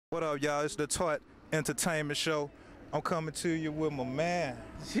What up, y'all? It's the Tartt Entertainment Show. I'm coming to you with my man.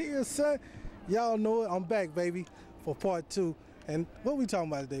 Yeah, son. Y'all know it. I'm back, baby, for part 2. And what we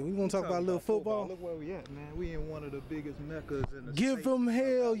talking about today? We gonna talk about a little football. Look where we at, man. We in one of the biggest meccas in the Give state them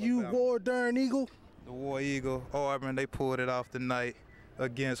hell, you War Darn Eagle. The War Eagle. Auburn, they pulled it off tonight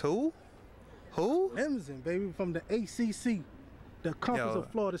against who? Who? Emerson, baby, from the ACC. The Conference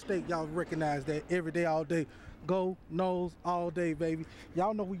of Florida State. Y'all recognize that every day, all day. Go, nose, all day, baby.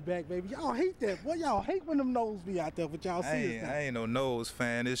 Y'all know we back, baby. Y'all hate that. Boy, y'all hate when them nose be out there, but y'all see us now. I ain't no nose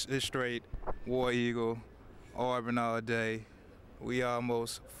fan. It's straight War Eagle, Auburn all day. We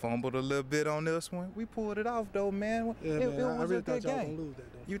almost fumbled a little bit on this one. We pulled it off, though, man. Yeah, it man. was a good game. Gonna lose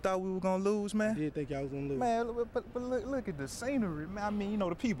that, though. You thought we were going to lose, man? I did think y'all was going to lose. Man, but look at the scenery, man. I mean, you know,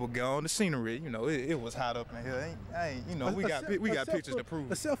 the people gone, the scenery, you know, it was hot up in here. You know, we got pictures to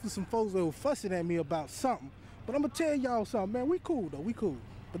prove. Except for some folks that were fussing at me about something. But I'm going to tell y'all something, man. We cool, though. We cool.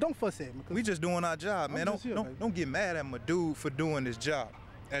 But don't fuss at me. We just doing our job, man. Don't get mad at my dude for doing his job.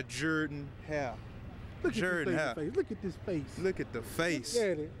 At Jordan Hare. Look at this face. Look at this face. Look at the face. Look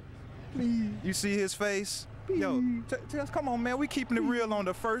at it. Please. You see his face? Please. Yo, come on, man. We keeping it real on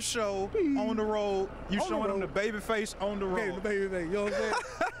the first show, on the road. You showing him the baby face on the road. I gave the baby face. You know what I'm saying?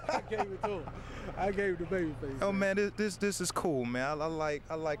 I gave it to him. I gave the baby face. Oh man, this is cool, man. I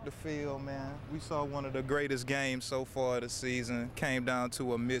like the feel, man. We saw one of the greatest games so far this season. Came down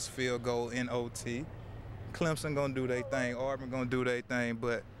to a missed field goal in OT. Clemson gonna do their thing. Auburn gonna do their thing,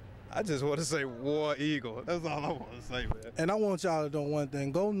 but I just want to say War Eagle. That's all I want to say, man. And I want y'all to know one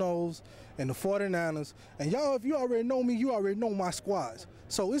thing. Go Noles and the 49ers. And y'all, if you already know me, you already know my squads.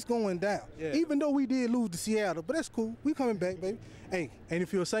 So it's going down. Yeah. Even though we did lose to Seattle, but that's cool. We coming back, baby. Hey, and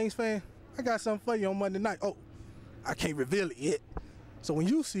if you're a Saints fan, I got something for you on Monday night. Oh, I can't reveal it yet. So when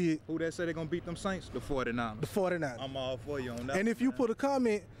you see it. Who that said they're going to beat them Saints? The 49ers. The 49ers. I'm all for you on that. And if you put a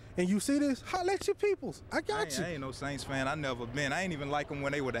comment and you see this, holla at your peoples. I got you. I ain't no Saints fan. I never been. I ain't even like them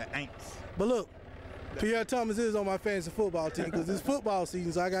when they were the Aints. But look, Pierre Thomas is on my fantasy football team because it's football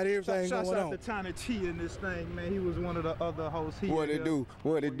season, so I got everything going on. Shout out to Tiny T in this thing, man. He was one of the other hosts. What it do?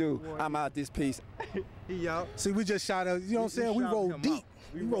 What it do? I'm out this piece. He out. See, we just shot out. You know what I'm saying? We roll deep.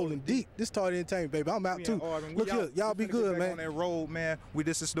 We rolling deep. This Tartt Entertainment, baby. I'm out too. Look here, y'all be good, man. On that road, man.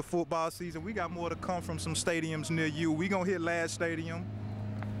 This is the football season. We got more to come from some stadiums near you. We gonna hit Last Stadium,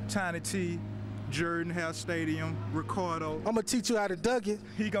 Tiny T, Jordan Hare Stadium, Ricardo. I'm gonna teach you how to dug it.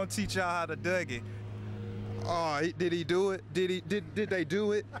 He gonna teach y'all how to dug it. Oh, did he do it? Did they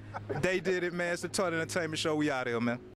do it? They did it, man. It's the Tartt Entertainment Show. We out here, man.